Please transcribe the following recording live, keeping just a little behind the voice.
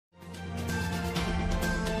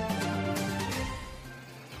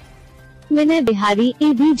Vinay Bihari,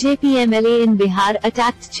 a BJP MLA in Bihar,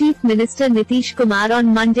 attacked Chief Minister Nitish Kumar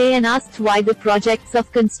on Monday and asked why the projects of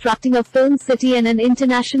constructing a film city and an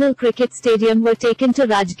international cricket stadium were taken to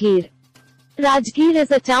Rajgir. Rajgir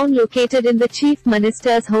is a town located in the Chief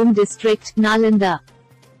Minister's home district, Nalanda.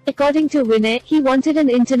 According to Vinay, he wanted an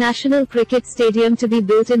international cricket stadium to be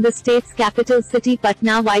built in the state's capital city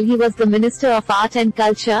Patna while he was the Minister of Art and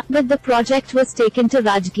Culture, but the project was taken to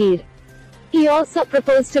Rajgir. He also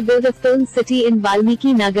proposed to build a film city in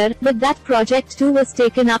Valmiki Nagar, but that project too was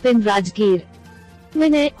taken up in Rajgir.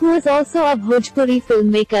 Vinay, who is also a Bhojpuri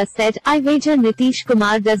filmmaker, said, "I wager Nitish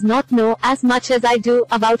Kumar does not know as much as I do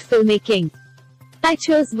about filmmaking. I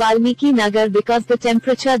chose Valmiki Nagar because the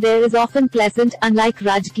temperature there is often pleasant, unlike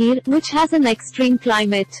Rajgir, which has an extreme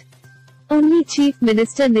climate." Only Chief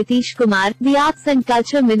Minister Nitish Kumar, the Arts and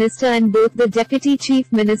Culture Minister, and both the Deputy Chief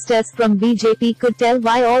Ministers from BJP could tell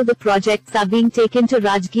why all the projects are being taken to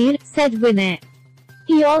Rajgir, said Vinay.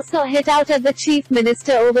 He also hit out at the Chief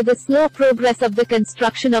Minister over the slow progress of the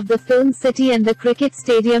construction of the film city and the cricket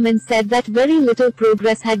stadium and said that very little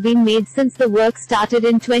progress had been made since the work started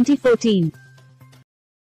in 2014.